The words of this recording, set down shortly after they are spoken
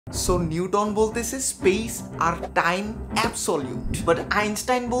So Newton বলতেছে space R time absolute, but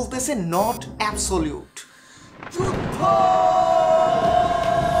Einstein বলতেছে not absolute.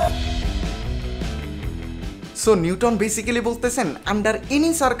 So Newton basically বলতেছেন under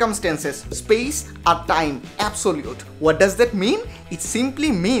any circumstances space R time absolute. What does that mean? It simply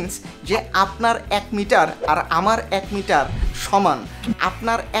means যে আপনার 1 metre আর আমার 1 metre সমান,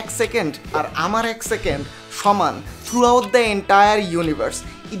 আপনার 1 second আর আমার 1 second সমান through out the entire universe.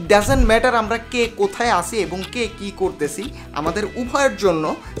 It doesn't matter আমরা কে কোথায় আসি এবং কে কি করতেছি, আমাদের উভয়ের জন্য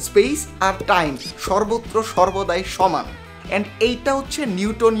স্পেস আর টাইম সর্বত্র সর্বদাই সমান। অ্যান্ড এইটা হচ্ছে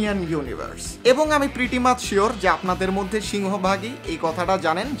নিউটনিয়ান ইউনিভার্স। এবং আমি প্রিটি মাচ শিওর যে আপনাদের মধ্যে সিংহভাগই এই কথাটা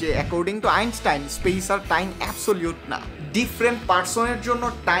জানেন যে according to Einstein space R time absolute না। ডিফারেন্ট পার্সনের জন্য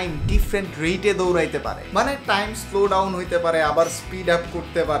টাইম ডিফারেন্ট রেটে দৌড়াইতে পারে, মানে টাইম স্লো ডাউন হইতে পারে, আবার স্পিড আপ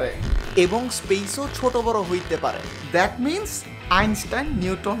করতে পারে, এবং স্পেসও ছোট বড় হইতে পারে। দ্যাট মিনস আইনস্টাইন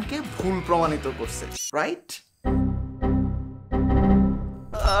নিউটনকে ভুল প্রমাণিত করছে, right?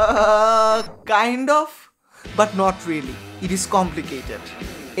 Kind of, but not really. It is complicated.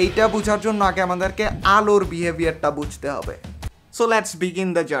 এইটা বোঝার জন্য আগে আমাদেরকে আলোর বিহেভিয়ারটা বুঝতে হবে। So let's begin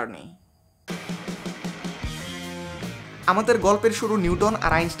the journey. আমাদের গল্পের শুরু নিউটন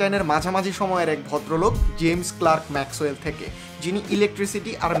আর আইনস্টাইনের মাঝামাঝি সময়ের এক ভদ্রলোক জেমস ক্লার্ক ম্যাক্সওয়েল থেকে, যিনি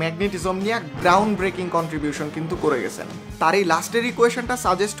ইলেকট্রিসিটি আর ম্যাগনেটিজম নিয়ে গ্রাউন্ড ব্রেকিং কন্ট্রিবিউশন কিন্তু করে গেছেন। তার এই লাস্টের ইকুয়েশনটা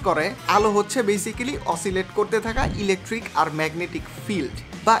সাজেস্ট করে আলো হচ্ছে বেসিক্যালি অসিলেট করতে থাকা ইলেকট্রিক আর ম্যাগনেটিক ফিল্ড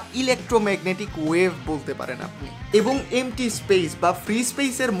বা ইলেকট্রোম্যাগনেটিক ওয়েভ বলতে পারেন আপনি। এবং এমটি স্পেস বা ফ্রি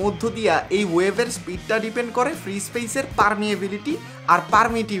স্পেসের মধ্য দিয়া এই ওয়েভের স্পিডটা ডিপেন্ড করে ফ্রি স্পেসের পারমিয়েবিলিটি আর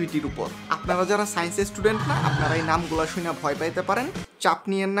পারমিটিভিটির উপর। আপনারা যারা সায়েন্সের স্টুডেন্ট না, আপনারা এই নামগুলো শুনে ভয় পাইতে পারেন, চাপ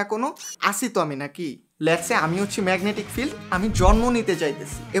নিয়েন না কোনো। আসি তো আমি নাকি, লেটসে আমি হচ্ছি ম্যাগনেটিক ফিল্ড, আমি জন্ম নিতে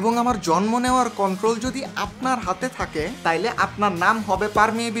চাইতেছি এবং আমার জন্ম নেওয়ার কন্ট্রোল যদি আপনার হাতে থাকে তাইলে আপনার নাম হবে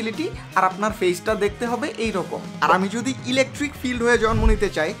পারমিয়েবিলিটি আর আপনার ফেসটা দেখতে হবে এইরকম। আর আমি যদি ইলেকট্রিক ফিল্ড হয়ে জন্ম নিতে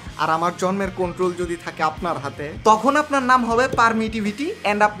চাই আর আমার জন্মের কন্ট্রোল যদি থাকে আপনার হাতে, তখন আপনার নাম হবে পারমিটিভিটি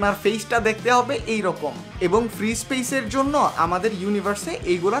অ্যান্ড আপনার ফেসটা দেখতে হবে এইরকম। এবং ফ্রি স্পেসের জন্য আমাদের ইউনিভার্সে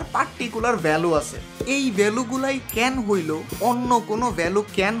এইগুলার পার্টিকুলার ভ্যালু আছে। এই ভ্যালুগুলাই কেন হইল, অন্য কোনো ভ্যালু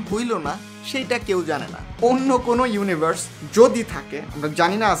কেন হইল না সেইটা কেউ জানে না। অন্য কোনো ইউনিভার্স যদি থাকে, আমরা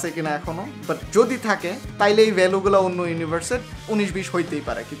জানি না আছে কিনা এখনো, বাট যদি থাকে তাইলে এই ভ্যালুগুলো অন্য ইউনিভার্সের 19-20 হইতেই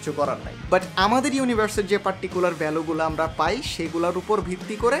পারে, কিছু করার নাই। বাট আমাদের ইউনিভার্সের যে পার্টিকুলার ভ্যালুগুলো আমরা পাই সেগুলোর উপর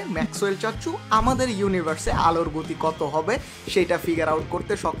ভিত্তি করে ম্যাক্সওয়েল চাচু আমাদের ইউনিভার্সে আলোর গতি কত হবে সেটা ফিগার আউট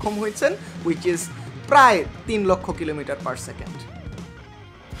করতে সক্ষম হয়েছেন, হুইচ ইজ প্রায় 3 লক্ষ কিলোমিটার পার সেকেন্ড।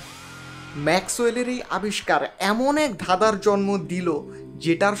 ম্যাক্সওয়েলের এই আবিষ্কার এমন এক ধাঁধার জন্ম দিল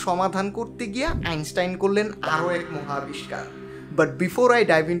যেটার সমাধান করতে গিয়ে আইনস্টাইন করলেন আরও এক মহা আবিষ্কার। But before I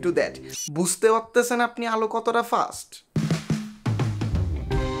dive into that, বুঝতে পারতেছেন আপনি আলো কতটা ফাস্ট?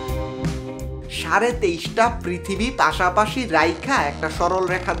 23.5টা পৃথিবী পাশাপাশি রাইখা একটা সরল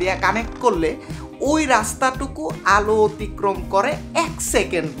রেখা দিয়ে কানেক্ট করলে ওই রাস্তাটুকু আলো অতিক্রম করে 1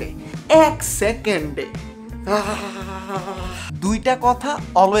 সেকেন্ডে। 1 সেকেন্ডে। দুইটা কথা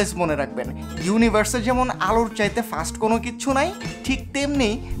অলওয়েজ মনে রাখবেন, ইউনিভার্সে যেমন আলোর চাইতে ফাস্ট কোনো কিচ্ছু নাই, ঠিক তেমনি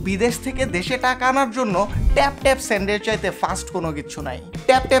বিদেশ থেকে দেশে টাকা আনার জন্য ট্যাপ ট্যাপ সেন্ডের চাইতে ফাস্ট কোনো কিছু নাই।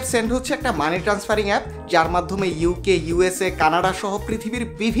 ট্যাপ ট্যাপ সেন্ড হচ্ছে একটা মানি ট্রান্সফারিং অ্যাপ, যার মাধ্যমে ইউকে, ইউএসএ, কানাডা সহ পৃথিবীর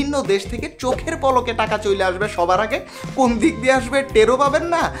বিভিন্ন দেশ থেকে চোখের পলকে টাকা চলে আসবে সবার আগে। কোন দিক দিয়ে আসবে টেরও পাবেন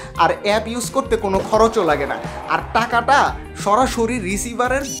না, আর অ্যাপ ইউজ করতে কোনো খরচও লাগে না, আর টাকাটা সরাসরি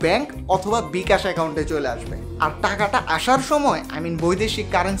রিসিভারের ব্যাংক অথবা বিকাশ অ্যাকাউন্টে চলে আসবে। আর টাকাটা আসার সময়, বৈদেশিক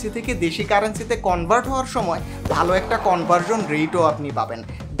কারেন্সি থেকে দেশি কারেন্সিতে কনভার্ট হওয়ার সময় ভালো একটা কনভার্জন রেটও আপনি পাবেন।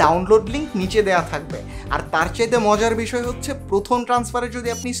 ডাউনলোড লিঙ্ক নিচে দেওয়া থাকবে। আর তার চাইতে মজার বিষয় হচ্ছে, প্রথম ট্রান্সফারে যদি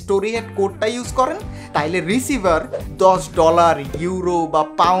আপনি StoryHead কোডটা ইউজ করেন তাইলে রিসিভার $10, ইউরো বা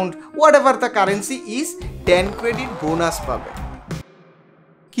pound, what ever the currency is, 10 credit bonus পাবে।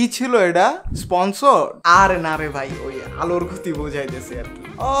 কি ছিল এটা? স্পন্সর? আরে না রে ভাই, ওই আলোর গতি বোঝাইতেছে আর কি।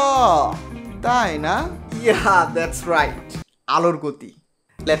 ও তাই না? ইয়া, দ্যাটস রাইট, আলোর গতি।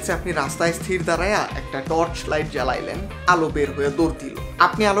 লেটসে আপনি রাস্তায় স্থির দাঁড়ায়া একটা টর্চ লাইট জ্বালাইলেন, আলো বের হয়ে দৌড় দিল।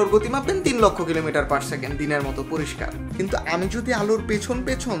 আপনি আলোর গতি মাপবেন 3 লক্ষ কিলোমিটার পার সেকেন্ড, দিনের মতো পরিষ্কার। কিন্তু আমি যদি আলোর পেছন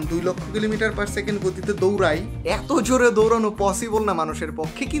 2 লক্ষ কিলোমিটার পার সেকেন্ড গতিতে দৌড়াই, এত জোরে দৌড়ানো পসিবল না মানুষের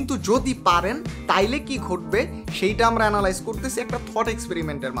পক্ষে। কিন্তু যদি পারেন তাইলে কি ঘটবে সেইটা আমরা অ্যানালাইজ করতেছি একটা থট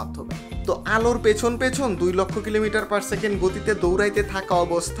এক্সপেরিমেন্টের মাধ্যমে। তো আলোর পেছন 2 লক্ষ কিলোমিটার পার সেকেন্ড গতিতে দৌড়াইতে থাকা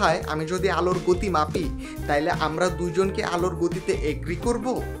অবস্থায় আমি যদি আলোর গতি মাপি, তাইলে আমরা দুইজনকে আলোর গতিতে এগ্রি করব?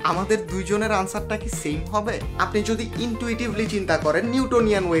 আমাদের দুইজনের আনসারটা কি সেম হবে? আপনি যদি ইনটুইটিভলি চিন্তা করেন,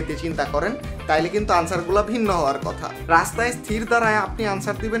 নিউটনিয়ান ওয়েতে চিন্তা করেন, তাইলে কিন্তু আনসারগুলো ভিন্ন হওয়ার কথা। রাস্তায় স্থির দাঁড়ায় আপনি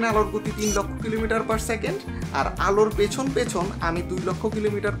আনসার দিবেন আলোর গতি 3 লক্ষ কিলোমিটার পার সেকেন্ড, আর আলোর পেছন পেছন আমি 2 লক্ষ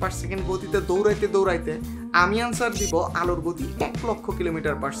কিলোমিটার পার সেকেন্ড গতিতে দৌড়াইতে আমি আনসার দিব আলোর গতি 1 লক্ষ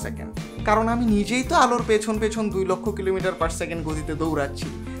কিলোমিটার পার সেকেন্ড। কারণ আমি নিজেই তো আলোর পেছন পেছন 2 লক্ষ কিলোমিটার পার সেকেন্ড গতিতে দৌড়াচ্ছি।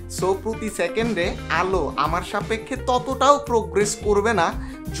 সো প্রতি সেকেন্ডে আলো আমার সাপেক্ষে ততটাও প্রোগ্রেস করবে না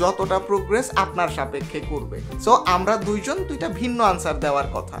যতটা প্রোগ্রেস আপনার সাপেক্ষে করবে। সো আমরা দুইজন দুইটা ভিন্ন আনসার দেওয়ার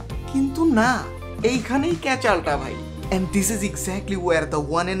কথা, কিন্তু না, এইখানেই ক্যাচালটা ভাই। And this is exactly where the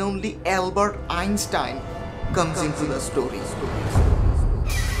one and only Albert Einstein comes into the story.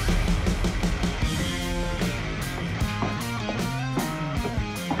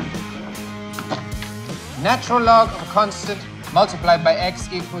 Natural log of a constant multiplied by x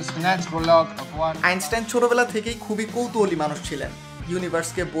equals the natural log of 1. Einstein ছোটবেলা থেকেই খুবই কৌতূহলী মানুষ ছিলেন।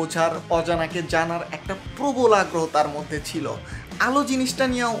 ইউনিভার্সকে বোঝার, অজানাকে জানার একটা প্রবল আগ্রহ তার মধ্যে ছিল। আলো জিনিসটা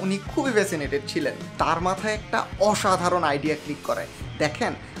নিয়ে উনি খুবই ফ্যাসিনেটেড ছিলেন। তার মাথায় একটা অসাধারণ আইডিয়া ক্লিক করে।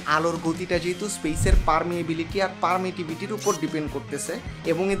 দেখেন, আলোর গতিটা যেহেতু স্পেসের পারমিয়েবিলিটি আর পারমিটিভিটির উপর ডিপেন্ড করতেছে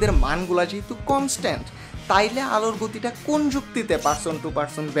এবং এদের মানগুলা যেহেতু কনস্ট্যান্ট, তাইলে আলোর গতিটা কোন যুক্তিতে পার্সন টু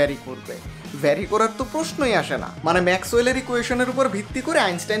পার্সন ভ্যারি করবে? ভ্যারি করার তো প্রশ্নই আসে না। মানে ম্যাক্সওয়েলের ইকুয়েশনের উপর ভিত্তি করে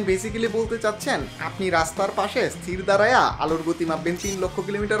আইনস্টাইন বেসিক্যালি বলতে চাচ্ছেন, আপনি রাস্তার পাশে স্থির দাঁড়ায়া আলোর গতি মাপবেন 3 লক্ষ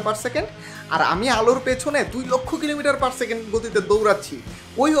কিলোমিটার পার সেকেন্ড, আর আমি আলোর পেছনে 2 লক্ষ কিলোমিটার পার সেকেন্ড গতিতে দৌড়াচ্ছি।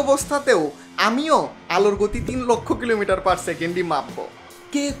 ওই অবস্থাতেও আমিও আলোর গতি 3 লক্ষ কিলোমিটার পার সেকেন্ডই মাপবো।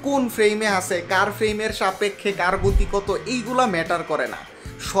 কে কোন ফ্রেমে আছে, কার ফ্রেমের সাপেক্ষে কার গতি কত, এইগুলা ম্যাটার করে না।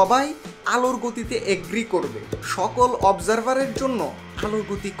 সবাই আলোর গতিতে এগ্রি করবে। সকল অবজারভারের জন্য আলোর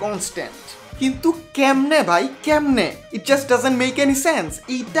গতি কনস্ট্যান্ট। কিন্তু কেমনে ভাই, কেমনে? It just doesn't make any sense.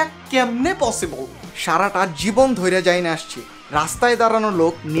 এইটা কেমনে পসিবল? সারাটা জীবন ধরে যাই না আসছি, রাস্তায় দাঁড়ানো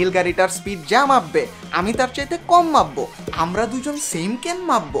লোক নীল গাড়িটার স্পিড যা মাপবে আমি তার চাইতে কম মাপবো, আমরা দুজন সেম কেন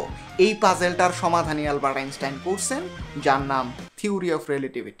মাপবো? এই পাজেলটার সমাধানই আলবার্ট আইনস্টাইন করছেন, যার নাম থিওরি অফ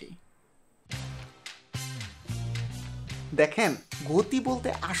রিলেটিভিটি। দেখেন, গতি বলতে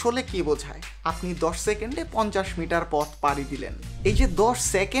আসলে কি বোঝায়? আপনি 10 সেকেন্ডে 50 মিটার পথ পাড়ি দিলেন। এই যে 10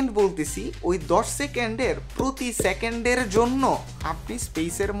 সেকেন্ড বলতেছি, ওই 10 সেকেন্ডের প্রতি সেকেন্ডের জন্য আপনি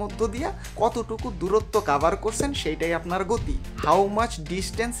স্পেসের মধ্য দিয়ে কতটুকু দূরত্ব কভার করছেন সেটাই আপনার গতি। How much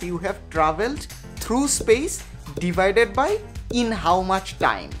distance you have travelled through space divided by in how much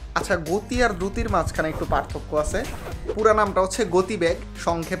time. আচ্ছা, গতি আর দ্রুতির মাঝখানে একটু পার্থক্য আছে। পুরা নামটা হচ্ছে গতিবেগ,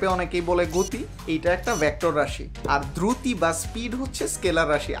 সংক্ষেপে অনেকেই বলে গতি। এইটা একটা ভেক্টর রাশি, আর দ্রুতি বা স্পিড হচ্ছে স্কেলার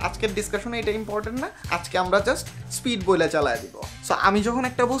রাশি। আজকের ডিসকাশনে এটা ইম্পর্টেন্ট না, আজকে আমরা জাস্ট স্পিড বলে চালায় দিব। সো আমি যখন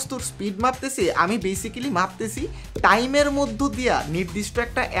একটা বস্তুর স্পিড মাপতেছি, আমি বেসিক্যালি মাপতেছি টাইমের মধ্য দিয়া নির্দিষ্ট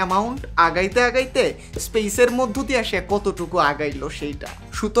একটা অ্যামাউন্ট আগাইতে আগাইতে স্পেসের মধ্য দিয়া সে কতটুকু আগাইলো সেইটা।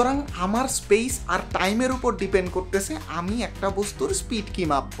 সুতরাং আমার স্পেস আর টাইমের উপর ডিপেন্ড করতেছে আমি একটা বস্তুর স্পিড কি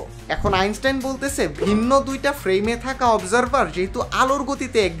মাপবো। এখন আইনস্টাইন বলতেছে, ভিন্ন দুইটা ফ্রেমে থাকা অবজারভার যেহেতু আলোর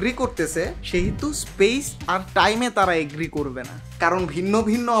গতিতে এগ্রি করতেছে, সেহেতু স্পেস আর টাইমে তারা এগ্রি করবে না। কারণ ভিন্ন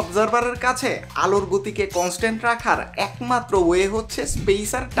ভিন্ন অবজারভারের কাছে আলোর গতিকে কনস্ট্যান্ট রাখার একমাত্র ওয়ে হচ্ছে স্পেস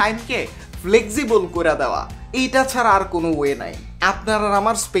আর টাইমকে ফ্লেক্সিবল করে দেওয়া। এইটা ছাড়া আর কোনো ওয়ে নাই। আপনার আর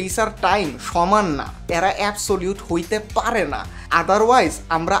আমার স্পেস আর টাইম সমান না, এরা অ্যাবসলিউট হইতে পারে না। আদারওয়াইজ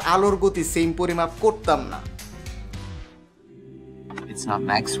আমরা আলোর গতি সেম পরিমাপ করতাম না। It's not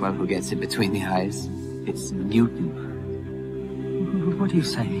Maxwell who gets it between the eyes. It's Newton. What are you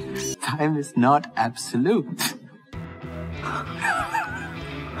saying? Time is not absolute.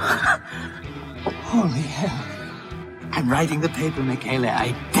 Holy hell. I'm writing the paper, Michaela. I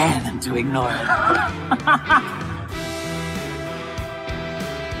dare them to ignore it.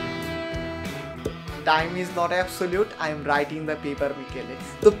 Time is not absolute, I am writing the paper বিকেলে।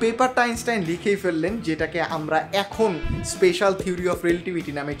 তো পেপারটা Einstein লিখেই ফেললেন, যেটাকে আমরা এখন special theory of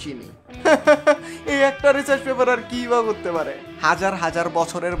relativity নামে চিনি। এই একটা রিসার্চ পেপার আর কি বা করতে পারে? হাজার হাজার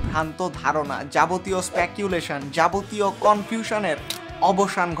বছরের ভ্রান্ত ধারণা, যাবতীয় স্পেকুলেশন, যাবতীয় কনফিউশনের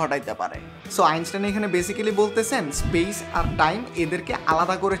অবসান ঘটাইতে পারে। সো আইনস্টাইন এখানে বেসিক্যালি বলতেছেন, স্পেস আর টাইম এদেরকে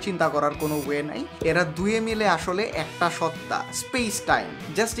আলাদা করে চিন্তা করার কোনো ওয়ে নাই, এরা দুয়ে মিলে আসলে একটা সত্তা, স্পেস টাইম।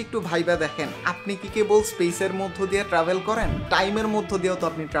 জাস্ট একটু ভাইবা দেখেন, আপনি কি কেবল স্পেসের মধ্য দিয়ে ট্রাভেল করেন? টাইমের মধ্য দিয়েও তো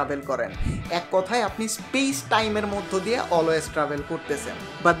আপনি ট্রাভেল করেন। এক কথায় আপনি স্পেস টাইমের মধ্য দিয়ে অলওয়েজ ট্রাভেল করতেছেন।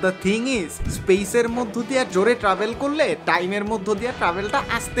 বাট দ্য থিং ইজ, স্পেসের মধ্য দিয়ে জোরে ট্রাভেল করলে টাইমের মধ্য দিয়ে ট্রাভেলটা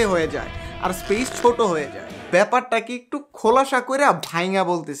আস্তে হয়ে যায় আর স্পেস ছোট হয়ে যায়। ব্যাপারটাকে একটু খোলাসা করে ভাইঙা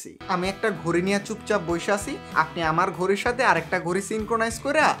বলতেছি। আমি একটা ঘড়ি নিয়ে চুপচাপ বসে আছি, আপনি আমার ঘড়ির সাথে আরেকটা ঘড়ি সিনক্রোনাইজ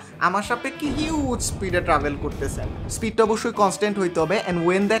করে আমার সাপেক্ষে হিউজ স্পিডে ট্রাভেল করতেছেন। স্পিডটা অবশ্যই কনস্ট্যান্ট হইতে হবে, অ্যান্ড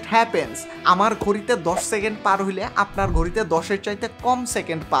ওয়েন দ্যাট হ্যাপেন্স আমার ঘড়িতে 10 সেকেন্ড পার হইলে আপনার ঘড়িতে 10-এর চাইতে কম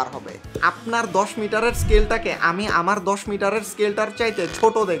সেকেন্ড পার হবে। আপনার 10 মিটারের স্কেলটাকে আমি আমার 10 মিটারের স্কেলটার চাইতে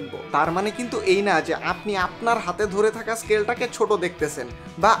ছোট দেখব। তার মানে কিন্তু এই না যে আপনি আপনার হাতে ধরে থাকা স্কেলটাকে ছোট দেখতেছেন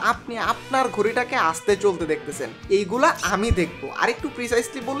বা আপনি আপনার ঘড়িটাকে আস্তে চলতে দেখতেছেন। এইগুলা আমি দেখবো, আর একটু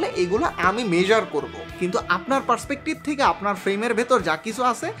প্রিসাইসলি বললে এইগুলা আমি মেজার করব। কিন্তু আপনার পার্সপেক্টিভ থেকে আপনার ফ্রেমের ভেতর যা কিছু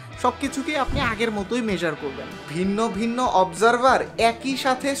আছে সব কিছুকে আপনি আগের মতোই মেজার করবেন। ভিন্ন ভিন্ন অবজারভার একই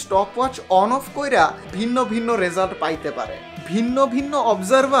সাথে স্টপওয়াচ অন অফ কইরা ভিন্ন ভিন্ন রেজাল্ট পাইতে পারে। ভিন্ন ভিন্ন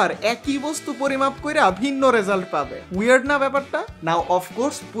অবজারভার একই বস্তু পরিমাপ কইরা ভিন্ন রেজাল্ট পাবে। উইয়ার্ড না ব্যাপারটা? নাও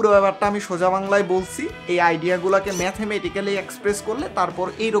অফকোর্স পুরো ব্যাপারটা আমি সোজা বাংলায় বলছি, এই আইডিয়াগুলোকে ম্যাথমেটিক্যালি এক্সপ্রেস করলে তারপর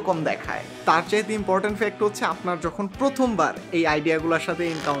এইরকম দেখায়। তার চাইতে ইম্পর্টেন্ট ফ্যাক্ট হচ্ছে আপনার যখন প্রথমবার এই আইডিয়াগুলোর সাথে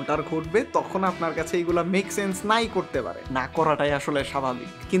এনকাউন্টার ঘটবে তখন আপনার কাছে এইগুলো মেক সেন্স নাই করতে পারে, না করাটাই আসলে স্বাভাবিক।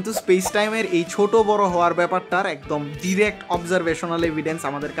 কিন্তু স্পেস টাইমের এই ছোট বড় হওয়ার ব্যাপারটার একদম ডিরেক্ট অবজারভেশনাল এভিডেন্স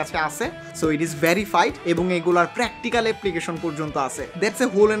আমাদের কাছে আছে। সো ইট ইজ ভেরিফাইড এবং এগুলার প্র্যাকটিক্যাল অ্যাপ্লিকেশন পর্যন্ত আছে। That's a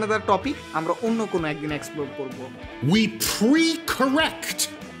whole another topic, আমরা অন্য কোনো একদিন এক্সপ্লোর করব। We pre-correct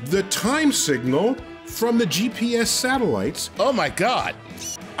the time signal from the GPS satellites. Oh my God,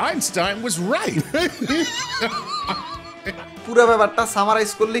 Einstein was right. পুরো ব্যাপারটা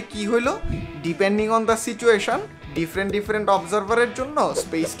সামারাইজ করলে কি হইলো? Depending on the situation different অবজারভারের জন্য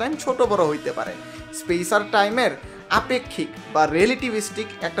স্পেস টাইম ছোট বড় হইতে পারে। স্পেস আর টাইমের আপেক্ষিক বা রিলেটিভিস্টিক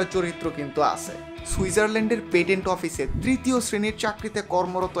একটা চরিত্র কিন্তু আছে। সুইজারল্যান্ডের পেটেন্ট অফিসে 3য় শ্রেণীর চাকরিতে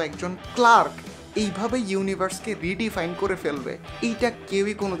কর্মরত একজন ক্লার্ক এইভাবে ইউনিভার্সকে রিডিফাইন করে ফেলবে, এইটা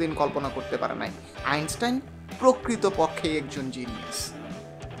কেউই কোনোদিন কল্পনা করতে পারে নাই। আইনস্টাইন প্রকৃতপক্ষে একজন genius.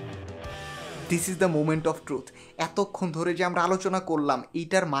 This is the moment of truth. এতক্ষণ ধরে যে আমরা আলোচনা করলাম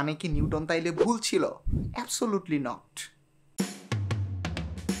এইটার মানে কি নিউটন তাইলে ভুল ছিল? Absolutely not.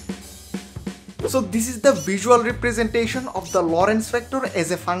 So this is the visual representation of the Lorentz vector as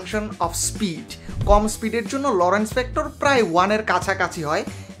a function of speed. কম স্পিডের জন্য লরেন্স ভেক্টর প্রায় 1 এর কাছাকাছি হয়,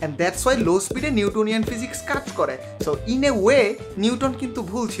 and that's why লো স্পিডে নিউটনিয়ান ফিজিক্স কাজ করে। So in a way Newton কিন্তু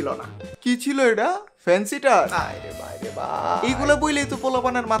ভুল ছিল না। কি ছিল এটা? ফ্যান্সিটার? আরে বাইরে বা, এইগুলো বইলেই তো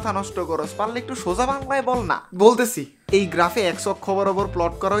পোলাপানের মাথা নষ্ট করস, পারলে একটু সোজা বাংলায় বল না। বলতেছি, এই গ্রাফে এক্স অক্ষ বরাবর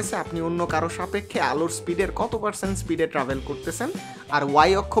প্লট করা হয়েছে আপনি অন্য কারো সাপেক্ষে আলোর স্পিডের কত % স্পিডে ট্রাভেল করতেছেন, আর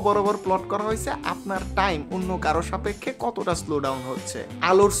ওয়াই অক্ষ বরাবর প্লট করা হয়েছে আপনার টাইম অন্য কারো সাপেক্ষে কতটা স্লো ডাউন হচ্ছে।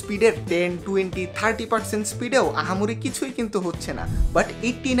 আলোর স্পিডের 10, 20, 30% স্পিডেও আহামরি কিছুই কিন্তু হচ্ছে না, বাট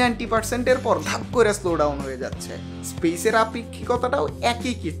 80-90% এর পর ধাপ করে স্লো ডাউন হয়ে যাচ্ছে। স্পেসের আপেক্ষিকতাটাও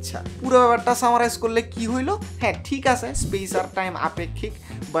একই কিচ্ছা। পুরো ব্যাপারটা সামারাইজ করলে কি হইলো? হ্যাঁ ঠিক আছে, স্পেস আর টাইম আপেক্ষিক,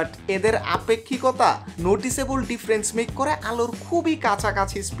 বাট এদের আপেক্ষিকতা নোটিসেবল ডিফারেন্স মেক করে আলোর খুবই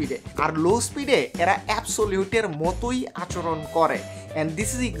কাছাকাছি স্পিডে, আর লো স্পিডে এরা অ্যাবসলিউটের মতোই আচরণ করে। And this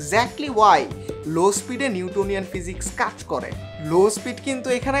is exactly Y লো স্পিডে নিউটনিয়ান ফিজিক্স কাজ করে। লো স্পিড কিন্তু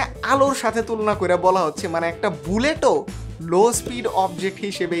এখানে আলোর সাথে তুলনা করে বলা হচ্ছে, মানে একটা বুলেটও লো স্পিড অবজেক্ট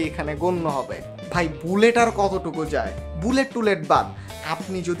হিসেবে এখানে গণ্য হবে। ভাই বুলেট আর কতটুকু যায়? বুলেট টুলেট বাদ,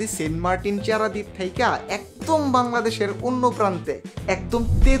 আপনি যদি সেন্ট মার্টিন চারা দ্বীপ থেকে একদম বাংলাদেশের অন্য প্রান্তে একদম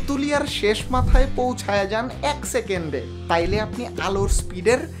তেঁতুলিয়ার শেষ মাথায় পৌঁছায় যান 1 সেকেন্ডে, তাইলে আপনি আলোর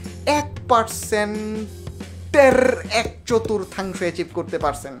স্পিডের 1%-এর 1/4 অ্যাচিভ করতে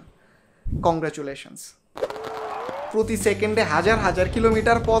পারছেন। কংগ্রাচুলেশনস। প্রতি সেকেন্ডে হাজার হাজার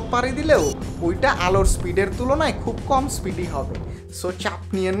কিলোমিটার পথ পাড়ি দিলেও ওইটা আলোর স্পিডের তুলনায় খুব কম স্পিডই হবে। সো চাপ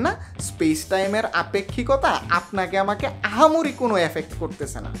নিয়েন না, স্পেস টাইমের আপেক্ষিকতা আপনাকে আমাকে আহামরি কোনো এফেক্ট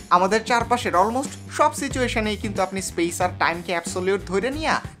করতেছে না। আমাদের চারপাশের অলমোস্ট সব সিচুয়েশনেই কিন্তু আপনি স্পেস আর টাইমকে অ্যাবসলিউট ধরে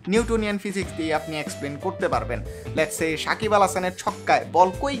নিয়ে নিউটনিয়ান ফিজিক্স দিয়ে আপনি এক্সপ্লেন করতে পারবেন। লেটস সে সাকিব আল হাসানের ছক্কায় বল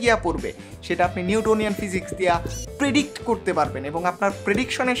কই গিয়া পড়বে সেটা আপনি নিউটনিয়ান ফিজিক্স দিয়ে প্রেডিক্ট করতে পারবেন, এবং আপনার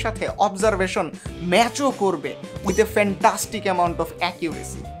প্রেডিকশনের সাথে অবজারভেশন ম্যাচও করবে with a fantastic amount of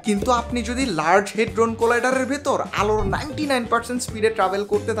accuracy. কিন্তু আপনি যদি লার্জ হেড্রন কোলাইডারের ভেতর আলোর 99% স্পিডে ট্রাভেল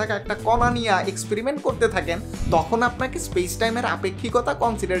করতে থাকা একটা কণা নিয়ে এক্সপেরিমেন্ট করতে থাকেন, তখন আপনাকে স্পেস টাইমের আপেক্ষিকতা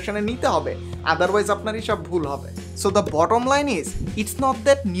কনসিডারেশনে নিতে হবে, আদারওয়াইজ আপনার হিসাব ভুল হবে। So the bottom line is, it's not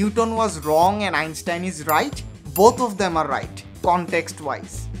that Newton was wrong and Einstein is right, both of them are right context wise.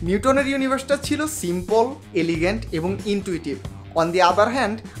 নিউটনের ইউনিভার্সটা ছিল সিম্পল, এলিগেন্ট এবং intuitive. On the other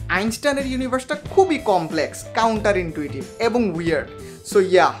hand আইনস্টাইনের ইউনিভার্সটা খুবই কমপ্লেক্স, কাউন্টার ইনটুইটিভ এবং weird. So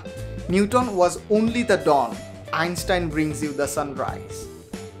yeah, Newton was only the dawn. Einstein brings you the sunrise.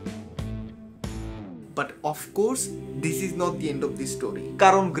 But of course, this is not the end of the story.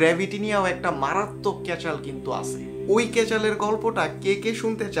 কারণ gravity নিয়েও একটা মারাত্মক ক্যাচাল কিন্তু আছে। ওই কেচালের গল্পটা কে কে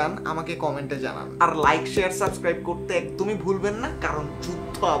শুনতে চান আমাকে কমেন্টে জানান। আর লাইক শেয়ার সাবস্ক্রাইব করতে একদমই ভুলবেন না, কারণ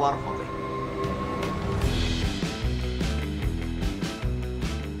যুদ্ধ আবার হবে।